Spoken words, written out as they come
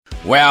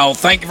Well,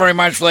 thank you very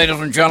much, ladies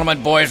and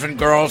gentlemen, boys and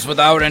girls,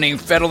 without any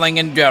fiddling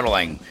and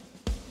diddling.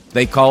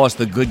 They call us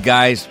the good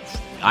guys.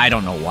 I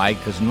don't know why,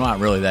 because we're not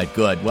really that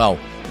good. Well,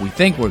 we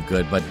think we're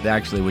good, but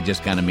actually we're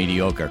just kind of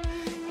mediocre.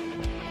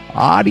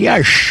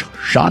 Yes,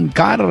 Sean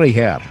Connery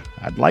here.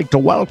 I'd like to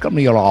welcome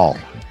you all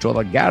to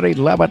the Gary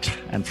Levitt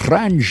and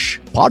Friends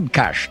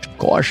podcast. Of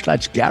course,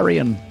 that's Gary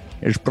and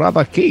his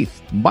brother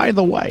Keith. By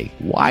the way,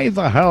 why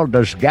the hell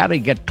does Gary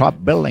get top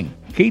billing?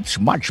 Keith's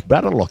much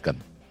better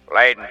looking.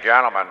 Ladies and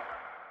gentlemen,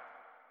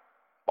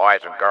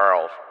 boys and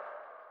girls,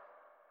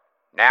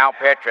 now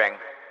pitching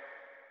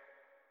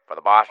for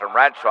the Boston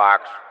Red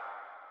Sox,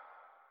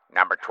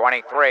 number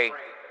 23,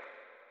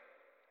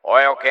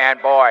 Oil Can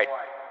Boyd.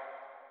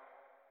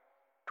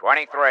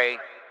 23,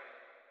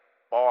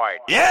 Boyd.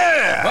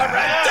 Yeah!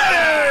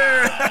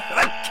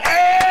 The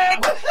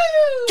can!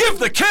 Give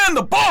the can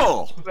the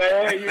ball!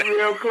 Man, you're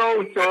real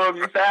close to him.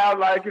 You sound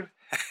like it.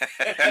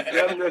 He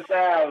doesn't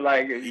sound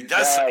like it. He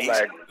does.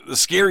 The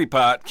scary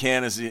part,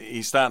 Ken, is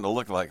he's starting to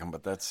look like him,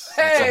 but that's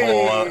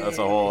a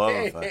whole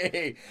other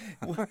thing.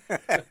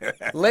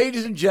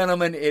 Ladies and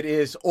gentlemen, it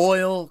is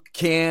Oil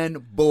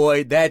Can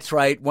Boyd. That's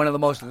right, one of the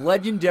most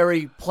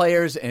legendary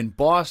players in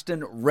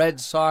Boston Red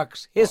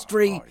Sox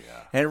history. Yeah.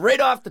 And right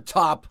off the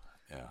top,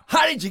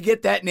 how did you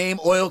get that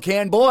name, Oil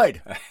Can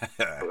Boyd?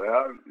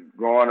 Well,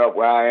 growing up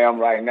where I am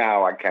right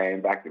now, I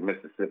came back to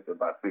Mississippi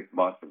about 6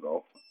 months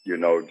ago. You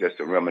know,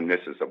 just a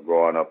reminiscence of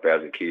growing up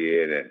as a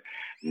kid and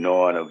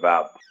knowing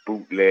about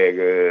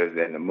bootleggers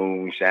and the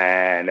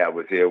moonshine that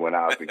was here when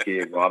I was a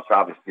kid. Well, I'm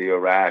probably still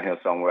around here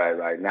somewhere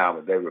right now,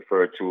 but they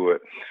refer to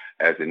it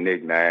as the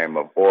nickname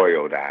of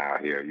oil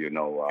down here. You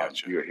know,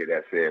 Gotcha. You'll hear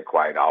that said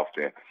quite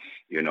often,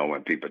 you know,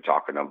 when people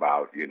talking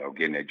about, you know,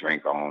 getting a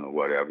drink on or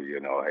whatever,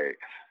 you know, hey,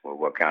 well,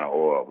 what kind of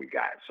oil we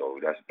got. So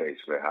that's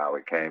basically how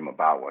it came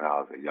about when I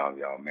was a young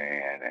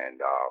man,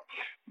 and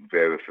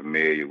very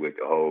familiar with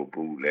the whole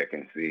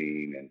bootlegging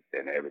scene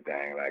and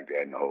everything like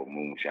that, and the whole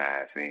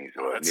moonshine scene.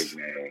 So a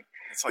nickname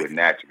would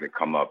naturally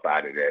come up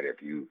out of that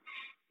if you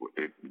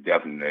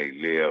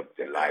definitely live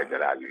the life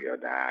that I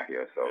live down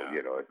here. So,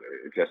 you know,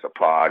 it's just a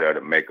part of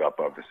the makeup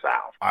of the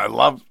South. I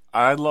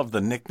love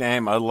the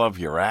nickname. I love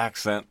your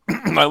accent.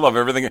 I love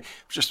everything. It's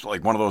just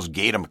like one of those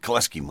Gator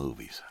McCluskey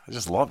movies. I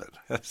just love it.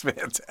 That's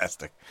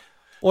fantastic.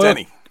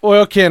 Denny.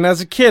 Oil Can, as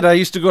a kid, I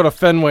used to go to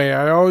Fenway.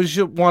 I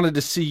always wanted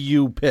to see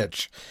you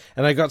pitch,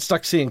 and I got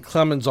stuck seeing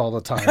Clemens all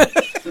the time.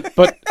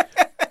 But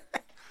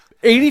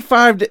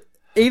 85 to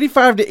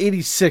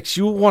 86,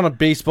 you were one of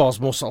baseball's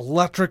most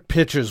electric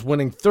pitchers,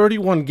 winning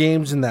 31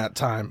 games in that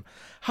time.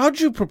 How'd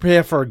you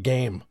prepare for a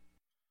game?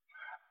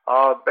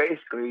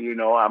 Basically, you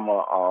know, I'm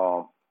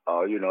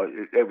you know,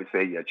 they would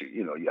say that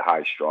you're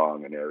high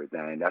strung and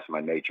everything. That's my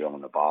nature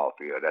on the ball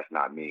field. That's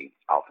not me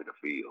off of the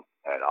field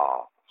at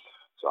all.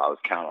 So I was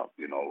kind of,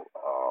 you know,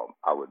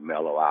 I would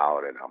mellow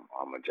out, and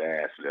I'm a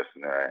jazz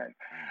listener, and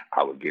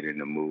I would get in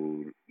the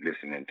mood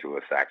listening to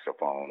a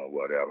saxophone or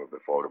whatever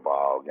before the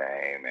ball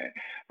game, and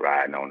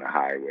riding on the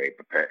highway,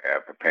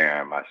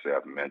 preparing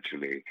myself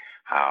mentally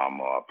how I'm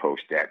going to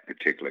approach that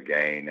particular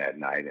game that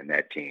night and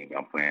that team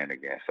I'm playing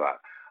against. So I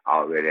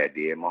already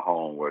did my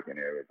homework and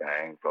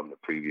everything from the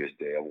previous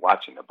day of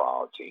watching the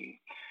ball team,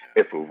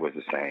 if it was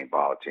the same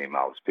ball team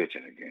I was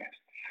pitching against.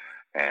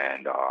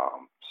 And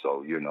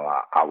so, you know,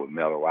 I would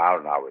mellow out,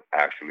 and I would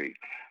actually,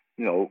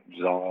 you know,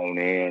 zone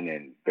in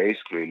and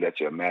basically let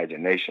your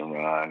imagination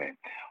run. And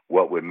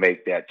what would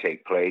make that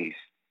take place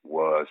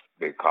was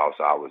because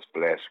I was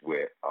blessed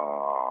with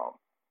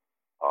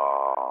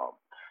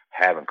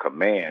having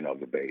command of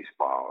the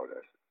baseball.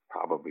 That's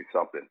probably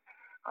something,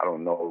 I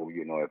don't know,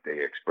 you know, if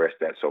they express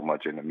that so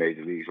much in the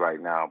major leagues right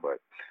now, but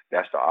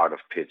that's the art of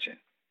pitching.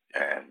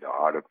 And the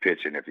art of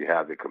pitching, if you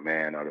have the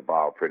command of the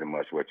ball, pretty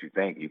much what you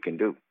think you can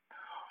do.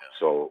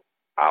 So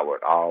I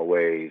would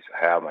always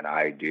have an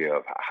idea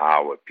of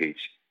how I would pitch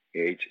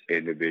each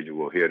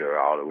individual hitter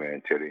all the way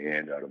until the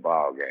end of the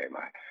ball game.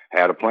 I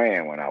had a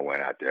plan when I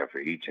went out there for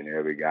each and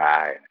every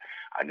guy. And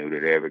I knew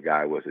that every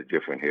guy was a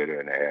different hitter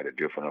and they had a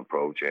different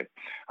approach, and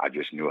I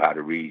just knew how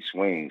to read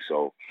swings.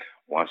 So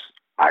once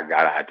I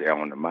got out there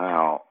on the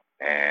mound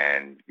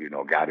and, you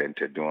know, got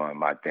into doing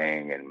my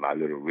thing and my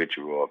little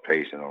ritual of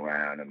pacing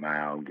around the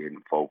mound,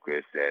 getting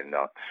focused, and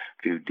a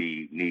few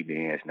deep knee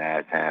bends, now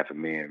it's time for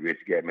me and Rich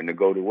Getman to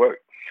go to work.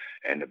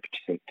 And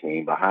the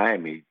team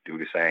behind me do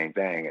the same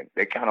thing. And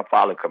they kind of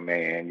follow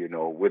command. You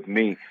know, with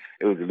me,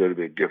 it was a little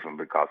bit different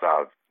because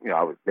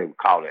they would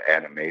call it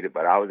animated,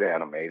 but I was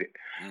animated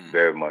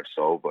very much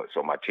so. But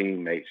so my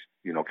teammates,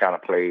 you know, kind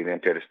of played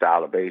into the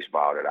style of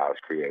baseball that I was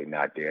creating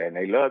out there, and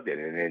they loved it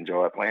and they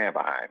enjoyed playing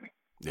behind me.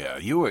 Yeah,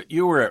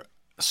 you were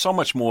so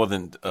much more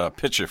than a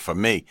pitcher for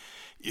me.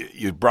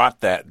 You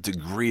brought that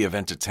degree of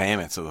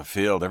entertainment to the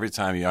field every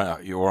time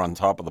you were on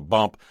top of the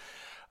bump.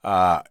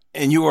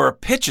 And you were a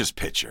pitcher's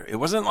pitcher. It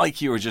wasn't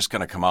like you were just going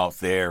to come out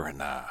there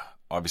and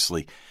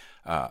obviously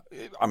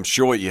I'm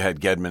sure you had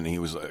Gedman. He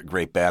was a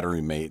great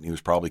battery mate, and he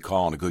was probably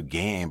calling a good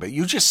game. But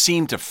you just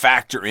seemed to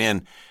factor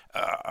in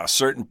a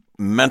certain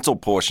mental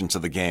portion to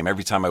the game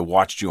every time I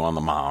watched you on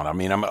the mound. I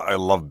mean, I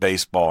love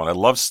baseball, and I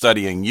love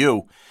studying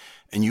you,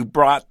 and you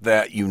brought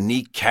that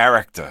unique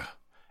character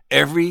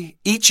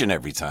each and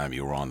every time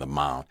you were on the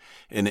mound,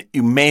 and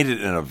you made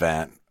it an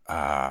event,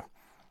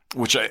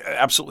 which I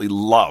absolutely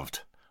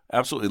loved,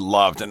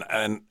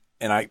 and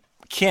I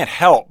can't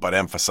help but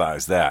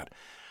emphasize that.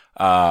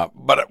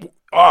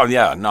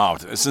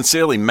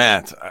 Sincerely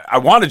meant. I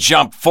want to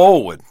jump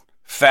forward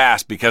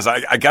fast because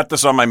I got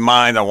this on my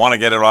mind. I want to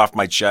get it off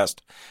my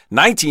chest.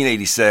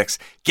 1986,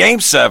 Game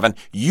 7,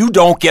 you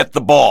don't get the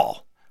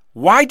ball.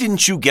 Why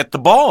didn't you get the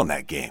ball in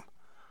that game?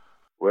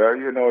 Well,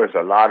 there's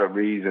a lot of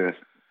reasons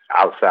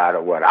outside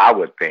of what I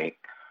would think.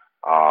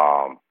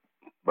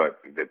 But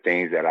the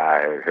things that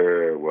I had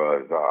heard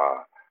was,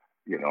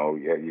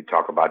 you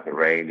talk about the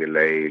rain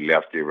delay,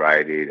 lefty,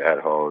 righty, that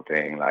whole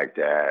thing like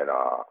that.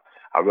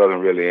 I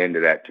wasn't really into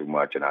that too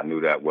much, and I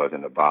knew that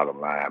wasn't the bottom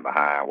line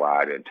behind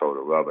why I didn't toe the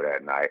rubber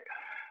that night.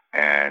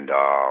 And,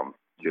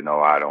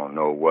 I don't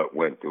know what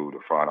went through the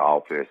front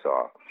office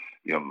or,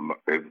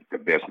 the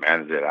best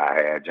manager that I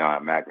had,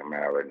 John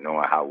McNamara,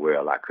 knowing how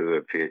well I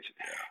could pitch.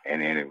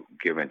 And in a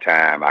given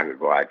time, I could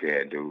go out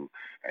there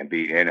and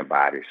beat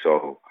anybody.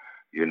 So,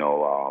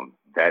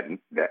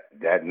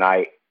 that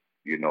night,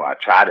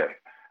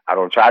 I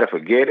don't try to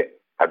forget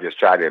it. I just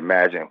try to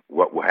imagine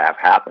what would have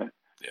happened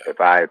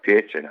if I had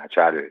pitched, and I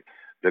try to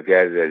look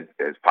at it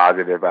as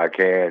positive as I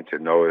can to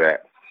know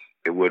that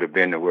it would have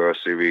been the World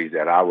Series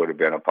that I would have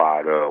been a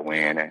part of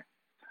winning.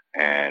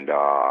 And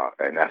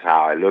that's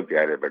how I look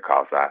at it,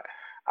 because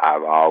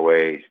I've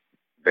always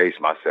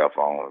based myself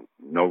on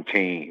no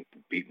team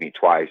beat me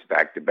twice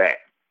back to back.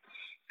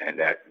 And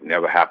that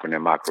never happened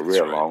in my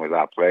career. As long as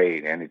I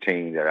played, any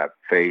team that I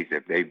faced,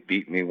 if they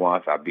beat me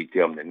once, I beat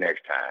them the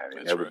next time.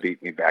 They never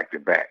beat me back to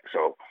back.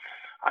 So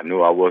I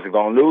knew I wasn't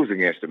going to lose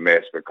against the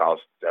Mets, because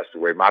that's the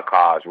way my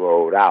cards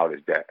rolled out,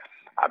 is that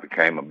I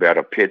became a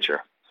better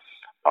pitcher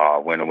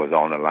when it was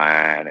on the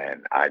line,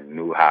 and I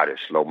knew how to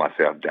slow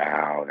myself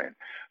down and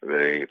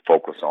really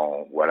focus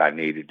on what I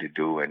needed to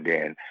do. And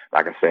then,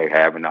 like I say,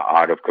 having the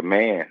art of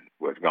command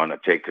was going to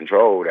take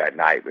control that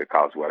night,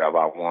 because whatever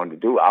I wanted to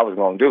do, I was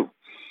going to do.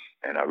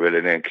 And I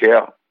really didn't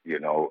care,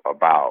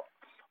 about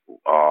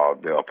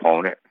the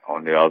opponent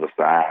on the other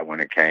side when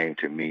it came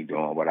to me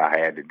doing what I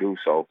had to do.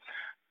 So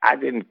I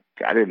didn't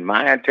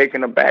mind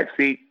taking a back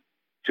seat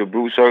to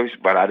Bruce Hurst,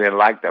 but I didn't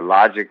like the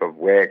logic of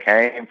where it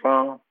came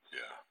from.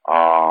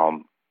 Yeah.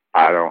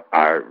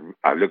 I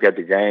look at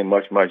the game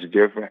much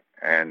different,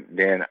 and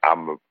then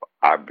I'm a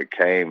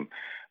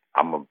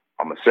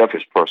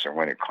selfish person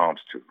when it comes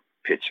to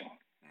pitching.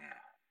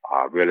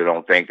 I really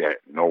don't think that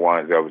no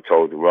one's ever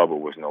told the rubber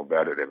was no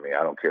better than me.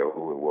 I don't care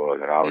who it was.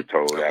 And I was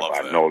told that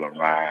by Nolan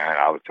Ryan.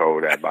 I was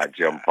told that by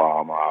Jim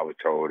Palmer. I was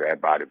told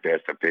that by the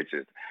best of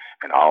pitchers,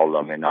 and all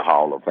of them in the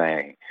Hall of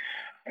Fame.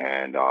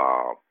 And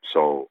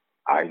so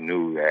I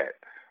knew that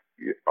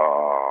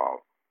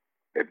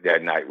if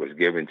that night was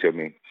given to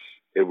me,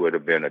 it would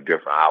have been a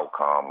different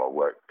outcome of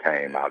what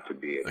came out to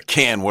be. The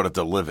can would have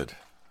delivered.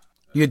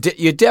 You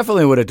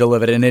definitely would have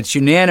delivered, and it's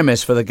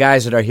unanimous for the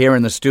guys that are here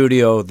in the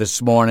studio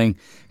this morning,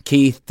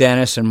 Keith,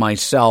 Dennis, and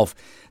myself,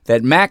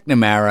 that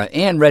McNamara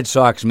and Red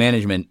Sox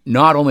management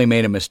not only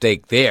made a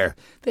mistake there,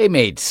 they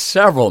made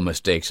several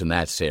mistakes in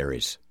that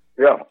series.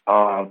 Yeah.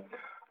 I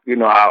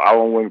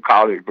wouldn't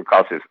call it,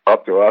 because it's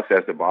up to us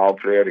as the ball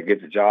player to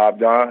get the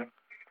job done.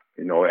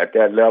 At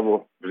that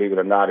level, believe it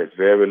or not, it's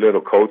very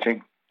little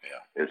coaching.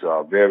 It's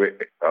a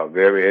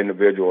very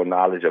individual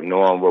knowledge of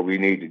knowing what we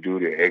need to do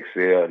to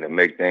excel and to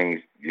make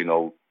things,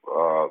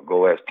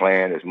 go as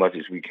planned as much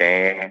as we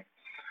can.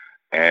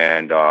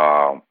 And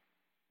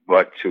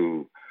but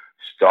to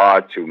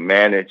start to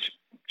manage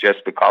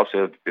just because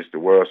it's the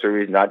World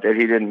Series, not that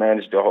he didn't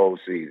manage the whole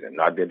season,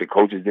 not that the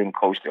coaches didn't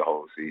coach the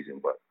whole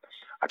season, but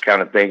I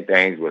kind of think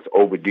things was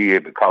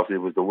overdid because it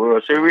was the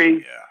World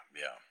Series. Yeah.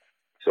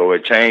 So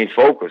it changed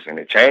focus and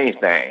it changed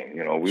things.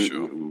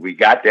 We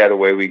got there the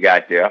way we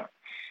got there.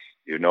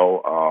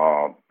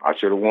 I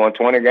should have won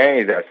 20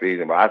 games that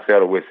season, but I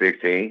settled with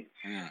 16.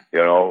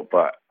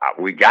 But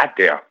we got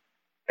there,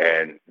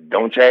 and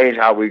don't change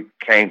how we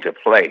came to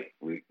play.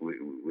 We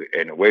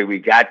and the way we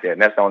got there,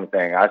 and that's the only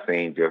thing I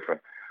seen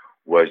different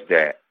was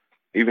that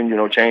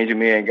even changing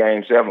me in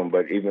Game 7,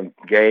 but even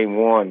Game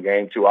 1,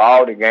 Game 2,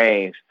 all the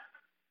games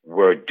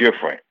were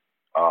different,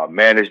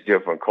 managed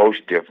different,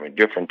 coached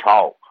different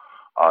talk,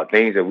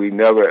 things that we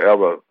never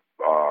ever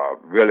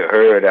really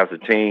heard as a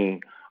team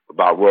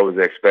about what was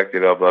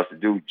expected of us to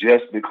do,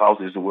 just because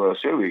it's the World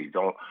Series.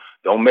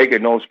 Don't make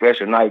it no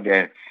special night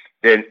than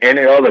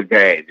any other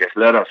game. Just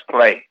let us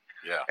play.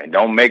 Yeah. And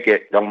don't make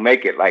it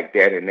like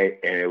that. And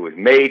it was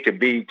made to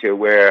be to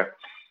where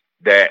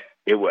that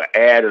it would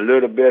add a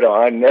little bit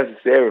of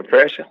unnecessary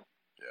pressure.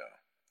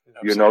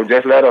 Yeah.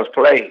 Just let us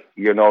play.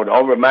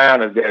 Don't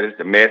remind us that it's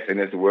the Mets and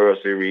it's the World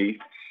Series.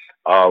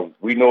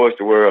 We know it's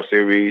the World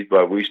Series,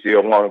 but we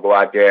still want to go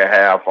out there and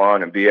have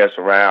fun and BS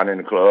around in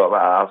the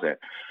clubhouse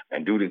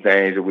and do the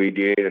things that we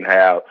did and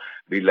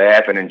be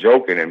laughing and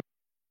joking. And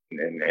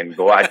and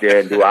go out there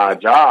and do our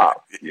job,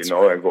 and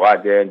go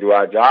out there and do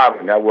our job.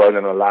 And that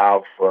wasn't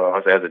allowed for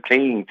us as a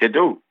team to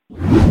do.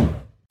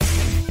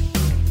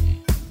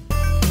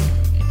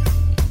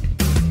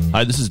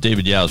 Hi, this is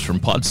David Yaz from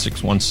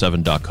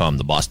Pod617.com,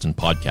 the Boston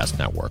Podcast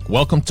Network.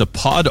 Welcome to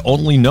Pod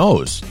Only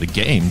Knows, the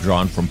game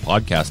drawn from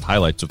podcast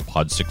highlights of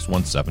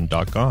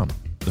Pod617.com.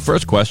 The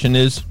first question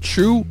is,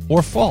 true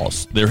or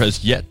false? There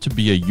has yet to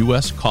be a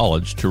U.S.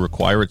 college to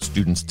require its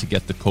students to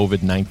get the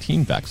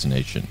COVID-19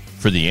 vaccination.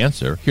 For the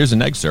answer, here's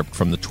an excerpt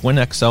from the Twin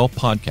XL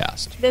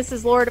podcast. This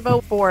is Laura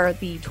DeVoe for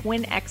the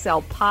Twin XL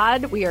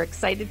pod. We are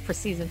excited for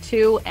season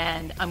 2,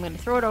 and I'm going to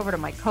throw it over to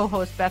my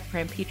co-host, Beth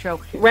Prampetro.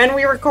 When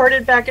we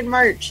recorded back in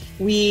March,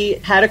 we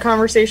had a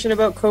conversation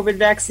about COVID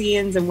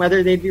vaccines and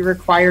whether they'd be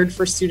required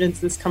for students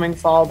this coming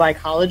fall by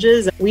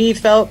colleges. We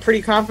felt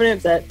pretty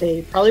confident that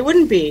they probably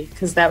wouldn't be,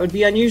 because that would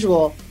be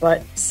unusual,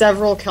 but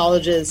several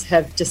colleges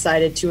have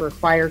decided to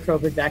require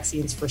COVID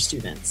vaccines for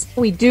students.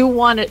 We do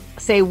want to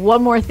say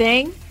one more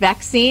thing.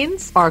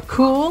 Vaccines are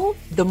cool.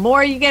 The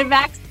more you get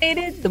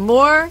vaccinated, the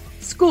more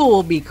school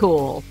will be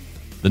cool.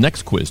 The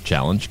next quiz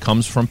challenge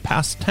comes from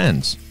Past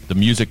Tense, the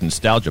music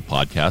nostalgia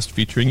podcast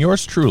featuring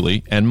yours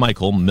truly and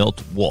Michael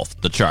Milt Wolf,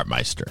 the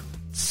Chartmeister.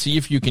 See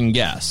if you can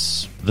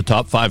guess the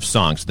top 5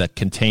 songs that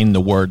contain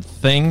the word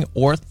thing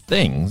or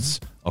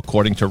things,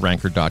 according to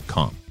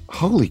Ranker.com.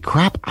 Holy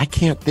crap, I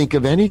can't think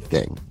of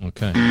anything.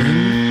 Okay.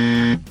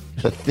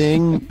 The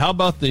Thing. How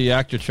about the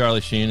actor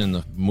Charlie Sheen in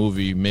the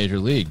movie Major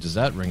League? Does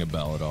that ring a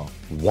bell at all?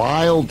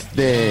 Wild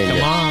Thing.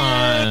 Come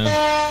on.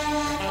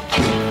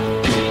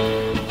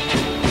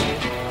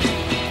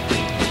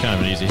 Kind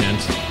of an easy hint.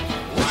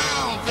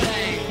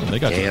 They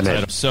got Damn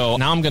the it. So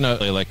now I'm going to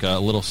play like a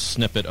little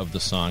snippet of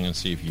the song and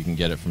see if you can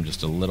get it from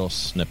just a little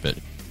snippet.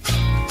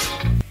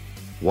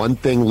 One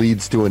thing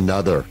leads to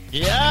another.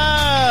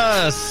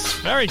 Yes!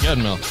 Very good,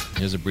 Mill.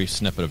 Here's a brief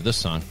snippet of this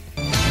song.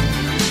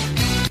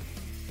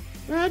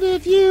 What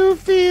if you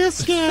feel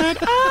scared?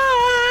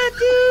 I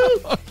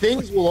do.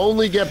 Things Will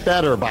Only Get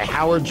Better by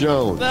Howard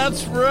Jones.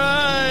 That's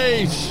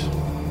right!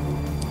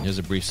 Here's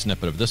a brief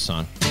snippet of this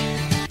song.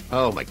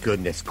 Oh my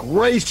goodness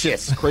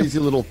gracious. Crazy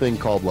Little Thing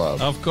Called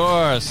Love. Of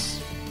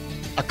course.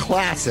 A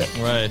classic.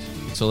 Right.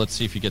 So let's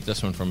see if you get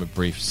this one from a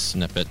brief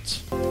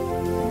snippet.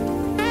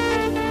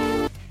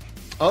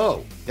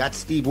 Oh, that's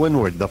Steve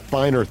Winwood, The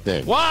Finer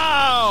Thing.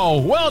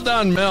 Wow! Well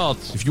done,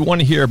 Milt. If you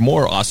want to hear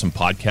more awesome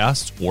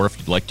podcasts, or if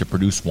you'd like to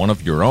produce one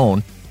of your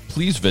own,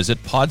 please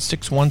visit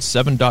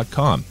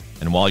pod617.com.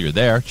 And while you're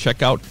there,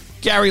 check out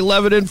Gary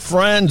Levitt and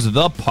Friends,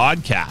 the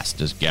podcast,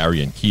 as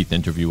Gary and Keith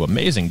interview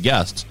amazing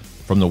guests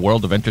from the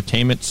world of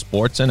entertainment,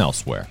 sports, and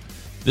elsewhere.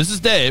 This is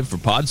Dave for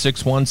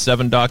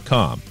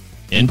pod617.com.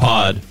 In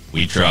Pod,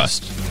 we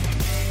trust.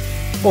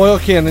 Oil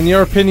Can, in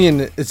your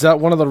opinion, is that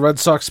one of the Red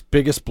Sox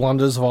biggest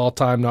blunders of all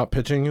time, not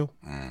pitching you?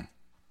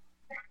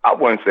 I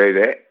wouldn't say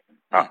that.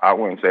 I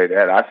wouldn't say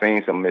that. I've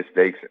seen some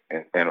mistakes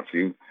in a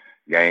few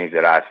games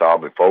that I saw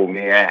before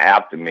me and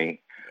after me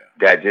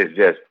that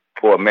just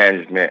poor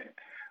management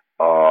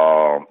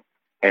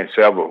in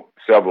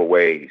several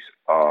ways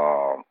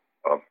of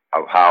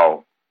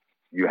how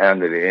you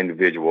handle the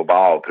individual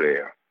ball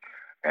player.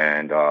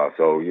 And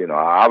so,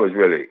 I was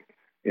really,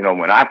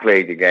 when I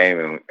played the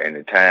game and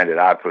the time that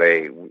I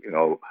played,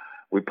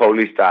 we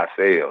policed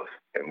ourselves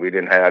and we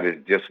didn't have this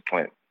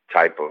discipline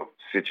type of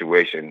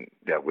situation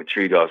that would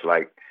treat us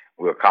like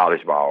we're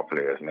college ball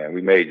players, man.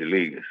 We major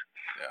leaguers.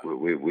 Yeah.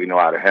 We know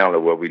how to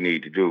handle what we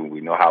need to do. We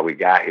know how we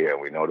got here.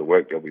 We know the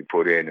work that we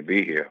put in to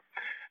be here.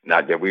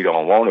 Not that we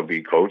don't want to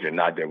be coach and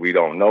not that we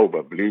don't know,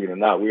 but believe it or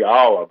not, we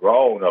all are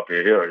grown up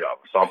in here.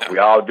 We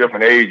all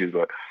different ages,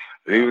 but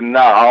believe it or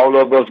not, all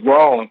of us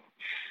grown,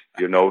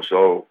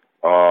 so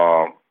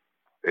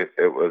it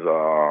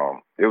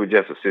was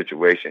just a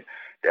situation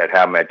that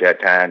happened at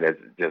that time that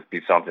just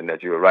be something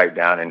that you would write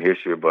down in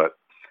history, but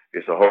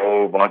it's a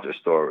whole bunch of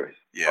stories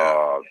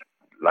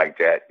like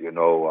that,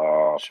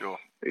 Sure.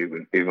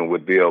 Even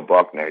with Bill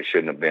Buckner, it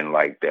shouldn't have been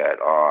like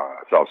that.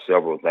 I saw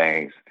several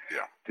things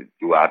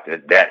throughout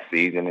that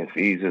season and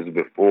seasons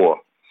before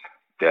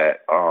that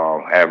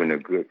having a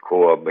good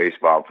core of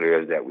baseball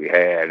players that we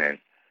had and,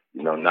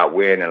 not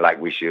winning like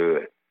we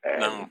should.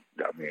 And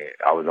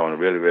I was on a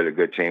really, really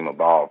good team of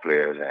ball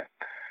players. And,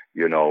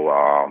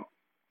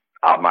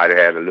 I might have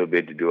had a little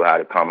bit to do how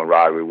the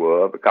camaraderie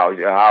was because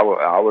I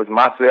was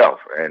myself.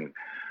 And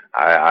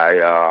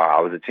I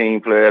was a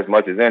team player as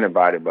much as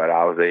anybody, but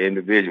I was an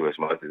individual as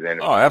much as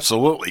anybody. Oh,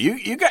 absolutely.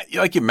 You got,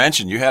 like you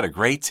mentioned, you had a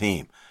great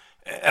team.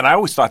 And I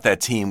always thought that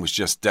team was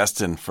just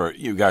destined for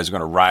you guys are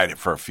going to ride it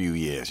for a few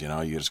years.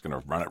 You're just going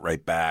to run it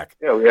right back.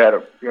 Yeah, we had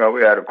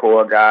a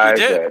core guys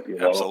that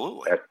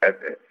absolutely.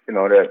 They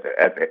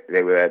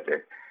were at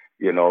the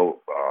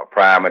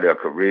prime of their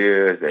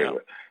careers. And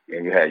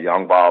you had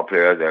young ball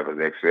players that was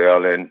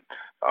excelling.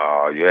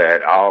 You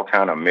had all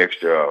kind of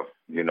mixture of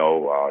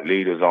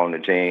leaders on the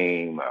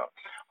team,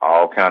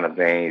 all kind of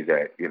things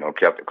that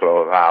kept the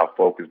club high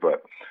focus.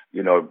 But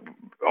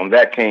on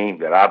that team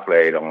that I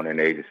played on in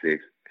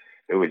 '86.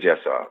 it was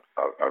just a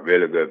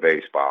really good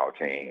baseball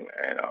team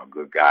and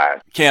good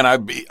guys. Ken,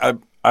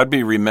 I'd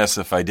be remiss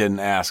if I didn't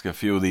ask a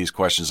few of these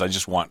questions. I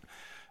just want,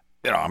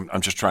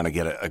 I'm just trying to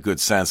get a good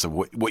sense of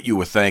what you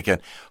were thinking.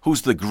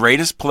 Who's the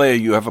greatest player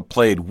you ever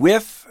played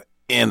with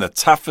and the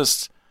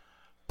toughest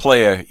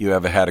player you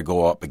ever had to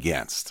go up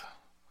against?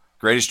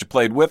 Greatest you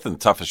played with and the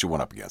toughest you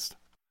went up against?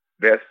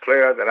 Best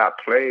player that I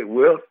played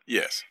with?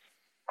 Yes.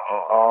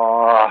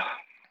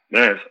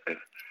 Man, it's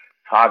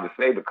hard to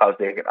say because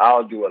they could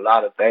all do a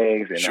lot of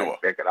things, and Sure.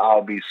 they could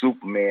all be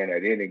Superman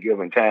at any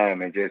given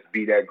time and just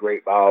be that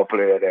great ball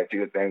player that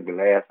you think will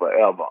last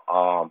forever.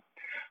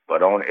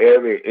 But on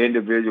every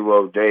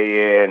individual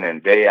day in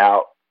and day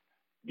out,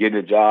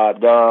 getting the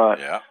job done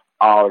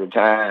all the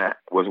time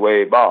was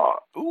Wade Ball.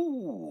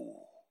 Ooh.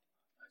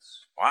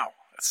 Wow.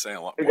 That's saying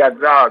a lot He more. got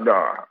the job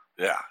done.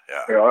 Yeah.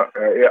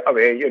 I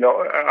mean,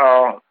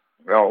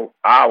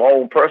 our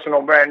own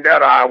personal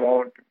vendetta, I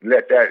won't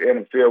let that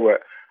interfere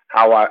with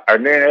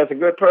and then there's a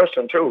good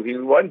person too. He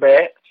wasn't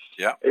bad.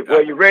 Yeah.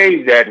 Where you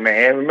raised that,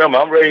 man. Remember,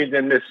 I'm raised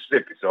in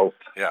Mississippi, so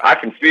I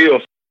can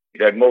feel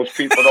that most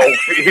people don't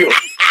feel.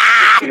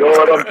 You know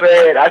what I'm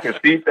saying? I can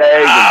see things.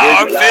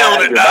 I'm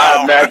feeling it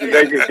now. My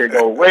imagination can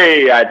go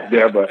way out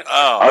there, but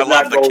I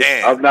love the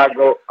can. I'm not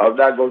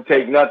going to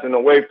take nothing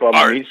away from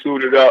him. He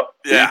suited up.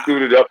 Yeah. He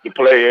suited up to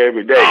play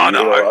every day. Oh, you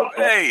know?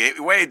 hey,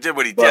 Wade did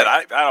what he did.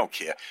 I don't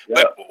care. Yeah,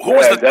 But who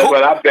was that's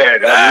what I'm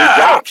saying. We I don't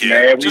jock,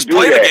 care. man. We Just do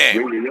play the that.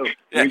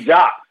 game. We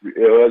jock.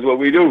 That's what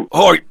we do.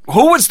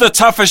 Who was the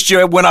toughest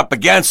you went up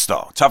against,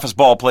 though? Toughest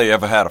ball player you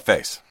ever had to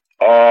face?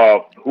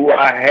 Who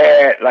I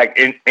had like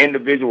in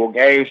individual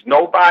games,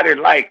 nobody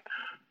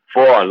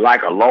for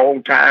like a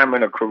long time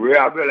in a career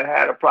I really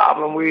had a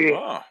problem with.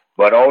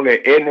 But on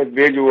the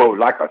individual,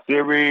 like a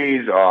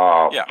series,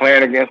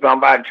 playing against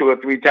somebody 2 or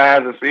 3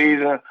 times a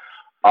season,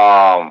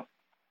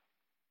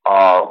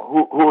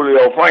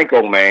 Julio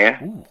Franco, man.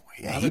 Ooh,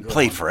 yeah, he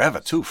played forever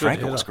too.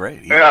 Franco was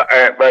great.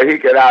 But he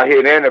could out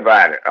hit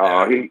anybody.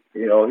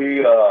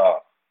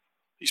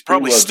 He's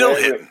probably still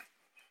hitting.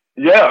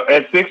 Yeah,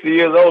 at 60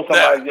 years old,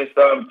 somebody just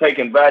started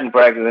taking batting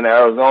practice in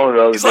Arizona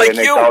the other day, and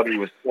they thought he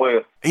was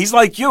 12. He's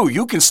like you.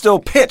 You can still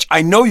pitch.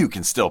 I know you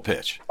can still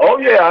pitch. Oh,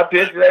 yeah, I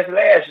pitched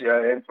last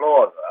year in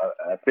Florida.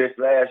 I pitched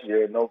last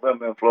year in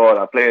November in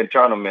Florida. I played in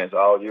tournaments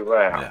all year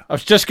round. I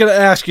was just going to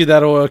ask you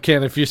that, Oil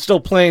Can. If you're still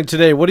playing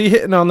today, what are you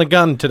hitting on the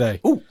gun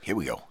today? Ooh, here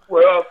we go.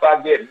 Well, if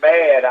I get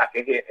mad, I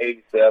can hit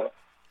 87.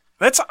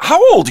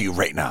 How old are you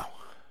right now?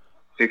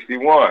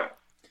 61.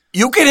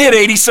 You can hit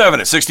 87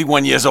 at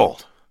 61 years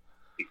old.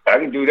 I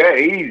can do that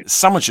easy.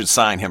 Someone should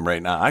sign him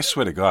right now. I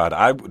swear to God,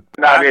 I would.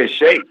 Not in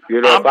shape,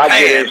 you know. If I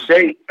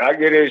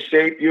get in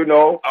shape, you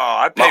know. Oh,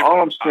 I pay. My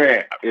arm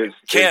strength is.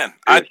 Ken,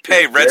 I'd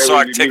pay Red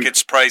Sox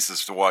tickets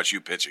prices to watch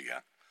you pitch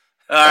again.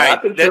 All right,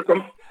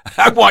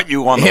 I want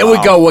you on the Here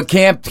we go. Well,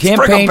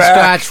 campaign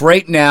starts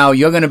right now.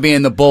 You're going to be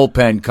in the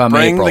bullpen come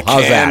Bring April. the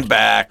How's can that?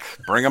 back.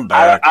 Bring him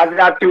back. I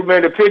got too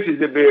many pitches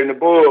to be in the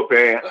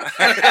bullpen.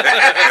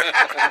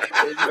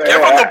 Give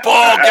him the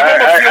ball. Give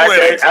him a few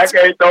innings. I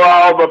can't throw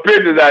all my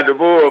pitches out the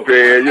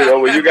bullpen. You know,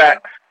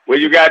 when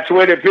you got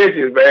 20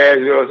 pitches, man.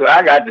 You know, so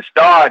I got to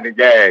start the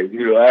game.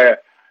 You know,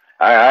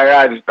 I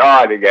got to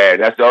start the game.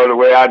 That's the only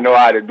way I know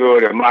how to do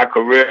it in my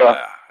career.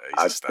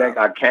 I think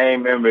I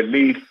came in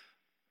relief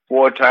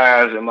 4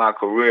 times in my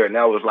career, and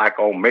that was like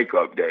on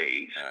makeup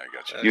days. I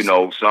got you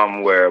know,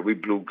 somewhere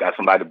got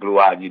somebody blew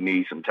out, and you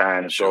need some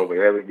time to throw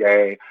over every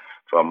game.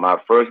 From my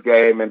first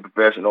game in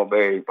professional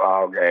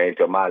baseball game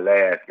to my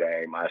last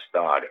game, I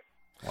started.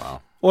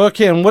 Wow. Well,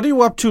 Ken, what are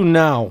you up to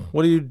now?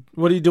 What are you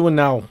doing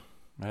now?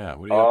 Yeah,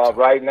 what are you up to?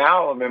 Right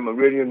now, I'm in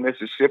Meridian,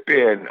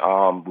 Mississippi, and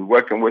we're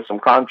working with some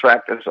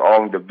contractors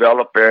on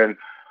developing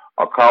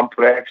a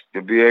complex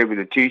to be able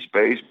to teach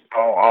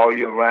baseball all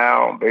year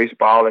round,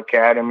 baseball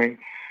academy,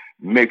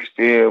 mixed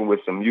in with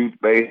some youth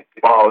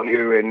baseball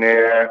here and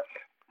there.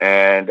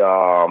 And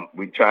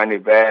we're trying to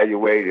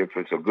evaluate if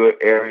it's a good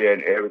area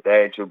and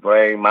everything to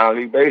bring minor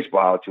league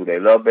baseball to. They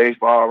love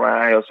baseball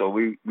around here, so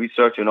we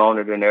searching on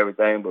it and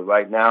everything. But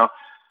right now,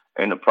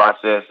 in the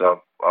process of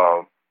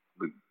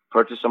we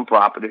purchased some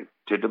property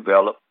to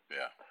develop.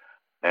 Yeah.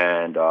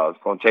 And it's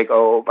going to take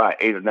about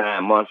 8 or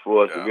 9 months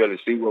for us to really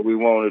see what we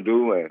want to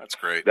do. And that's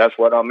great. That's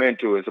what I'm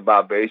into. It's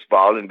about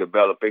baseball and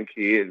developing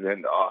kids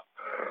and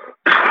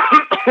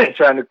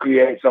trying to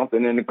create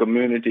something in the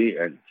community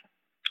and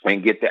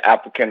get the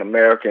African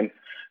American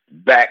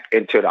back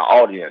into the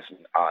audience,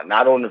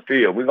 not on the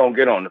field. We're gonna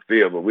get on the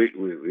field, but we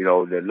you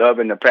know, the love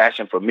and the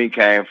passion for me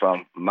came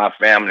from my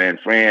family and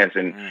friends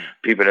and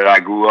people that I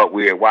grew up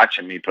with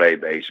watching me play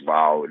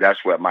baseball.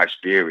 That's where my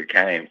spirit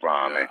came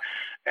from,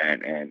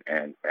 and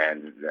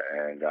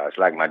it's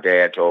like my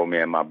dad told me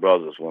and my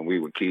brothers when we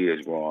were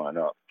kids growing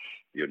up.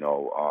 You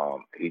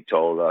know, he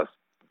told us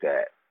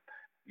that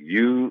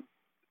you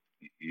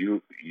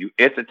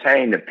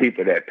entertain the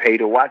people that pay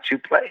to watch you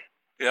play.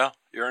 Yeah,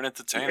 you're an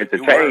entertainer.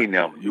 Entertain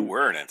them. You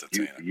were an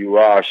entertainer. You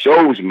are a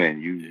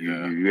showsman.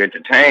 You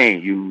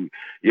entertain. You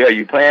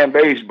playing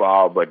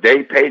baseball, but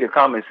they pay to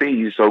come and see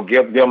you, so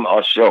give them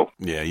a show.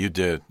 Yeah, you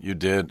did.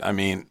 I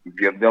mean,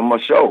 give them a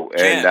show.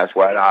 And that's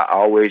what I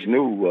always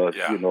knew was,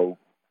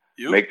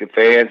 make the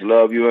fans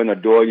love you and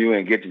adore you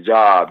and get the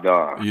job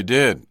done. You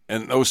did.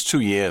 And those 2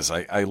 years,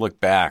 I look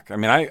back. I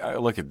mean, I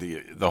look at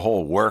the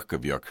whole work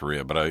of your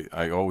career, but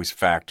I always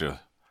factor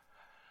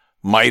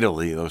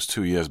mightily those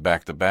 2 years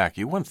back to back.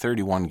 You won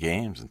 31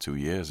 games in 2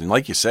 years. And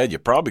like you said, you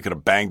probably could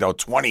have banged out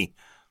 20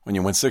 when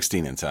you went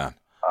 16 in town.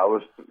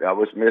 I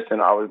was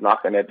missing. I was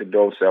knocking at the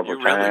door several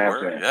times.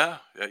 You really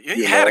were,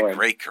 You had a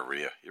great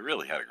career. You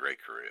really had a great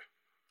career.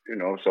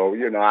 So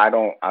I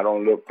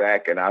don't look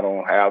back, and I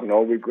don't have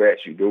no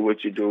regrets. You do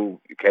what you do.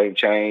 You can't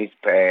change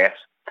the past,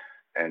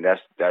 and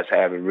that's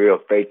having real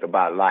faith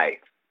about life.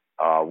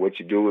 What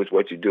you do is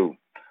what you do,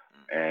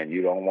 and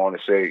you don't want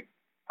to say,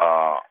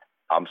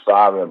 "I'm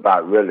sorry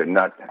about really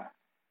nothing."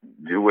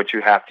 Do what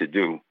you have to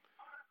do,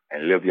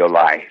 and live your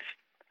life,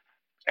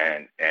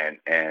 and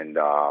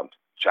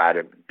try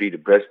to be the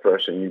best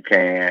person you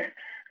can,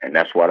 and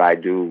that's what I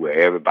do with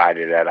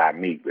everybody that I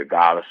meet,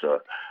 regardless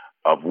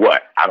of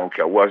what. I don't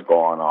care what's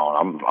going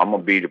on. I'm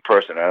gonna be the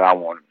person that I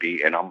want to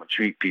be, and I'm gonna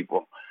treat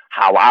people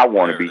how I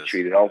want to be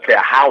treated. I don't care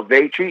how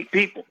they treat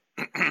people.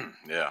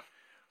 Yeah.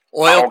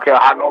 I don't care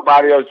how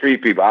nobody else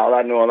treat people. All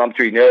I know is I'm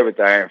treating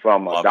everything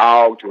from a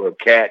dog to a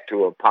cat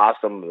to a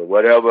possum or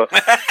whatever.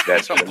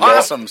 That's some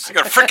possums. You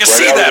gotta freaking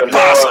see that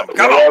possum.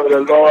 Whatever the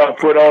Lord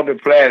put on the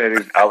planet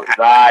is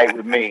outside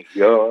with me.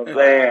 You know what I'm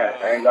saying?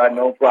 I ain't got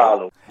no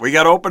problem. We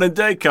got opening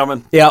day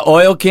coming. Yeah,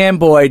 Oil Can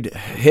Boyd.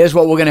 Here's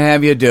what we're going to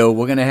have you do.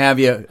 We're going to have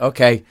you,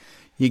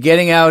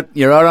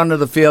 you're out onto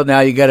the field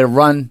now. You got to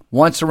run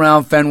once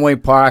around Fenway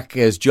Park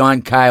as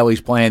John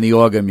Kiley's playing the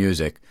organ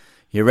music.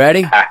 You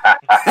ready?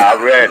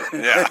 I'm ready.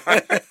 Yeah.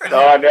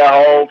 Start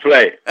that whole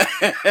play.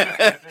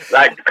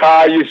 Like the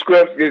car you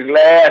script his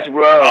last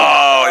run.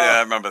 Oh, yeah, I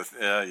remember.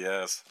 Yeah,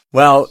 yes.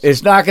 Well,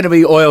 it's not going to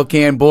be Oil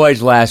Can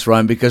Boyd's last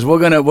run because we're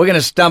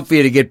gonna stump for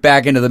you to get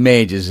back into the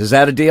majors. Is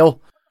that a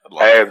deal?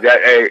 Hey,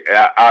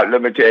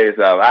 let me tell you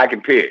something. I can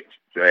pitch.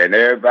 And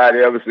everybody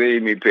ever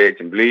seen me pitch.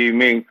 And believe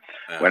me,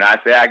 when I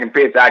say I can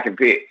pitch, I can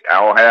pitch.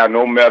 I don't have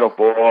no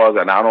metaphors,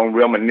 and I don't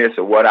reminisce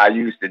of what I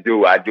used to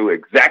do. I do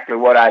exactly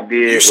what I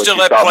did. You still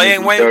at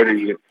playing weight? Are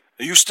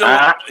you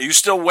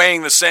still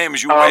weighing the same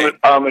as you weighed?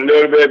 I'm a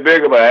little bit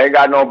bigger, but I ain't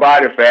got no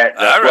body fat.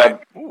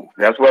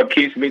 That's what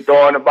keeps me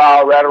throwing the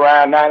ball right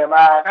around 90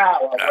 miles an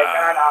hour.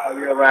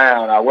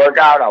 I work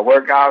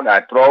out, I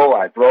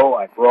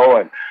throw,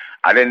 and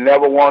I didn't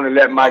never want to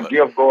let my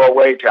gift go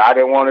away till I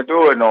didn't want to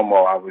do it no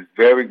more. I was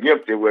very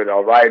gifted with a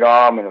right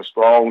arm and a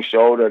strong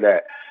shoulder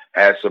that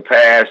has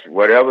surpassed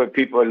whatever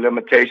people's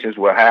limitations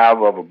will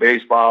have of a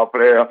baseball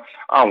player.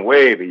 I'm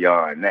way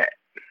beyond that.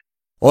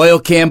 Oil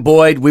Can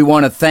Boyd, we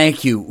want to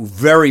thank you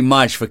very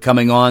much for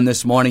coming on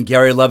this morning.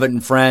 Gary Levitt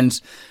and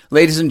friends.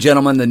 Ladies and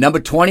gentlemen, the number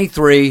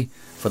 23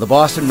 for the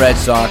Boston Red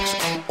Sox,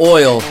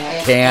 Oil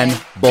Can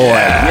Boyd.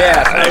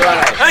 Yeah. All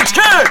right. Thanks,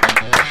 kid.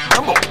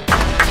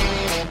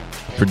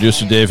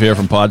 Producer Dave here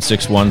from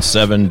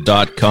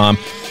pod617.com.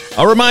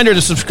 A reminder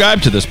to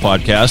subscribe to this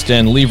podcast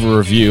and leave a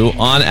review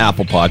on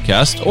Apple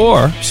Podcasts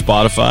or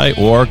Spotify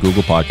or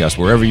Google Podcasts.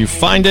 Wherever you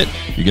find it,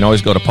 you can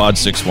always go to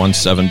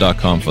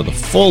pod617.com for the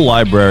full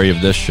library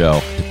of this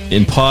show.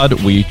 In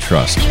Pod, we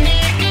trust.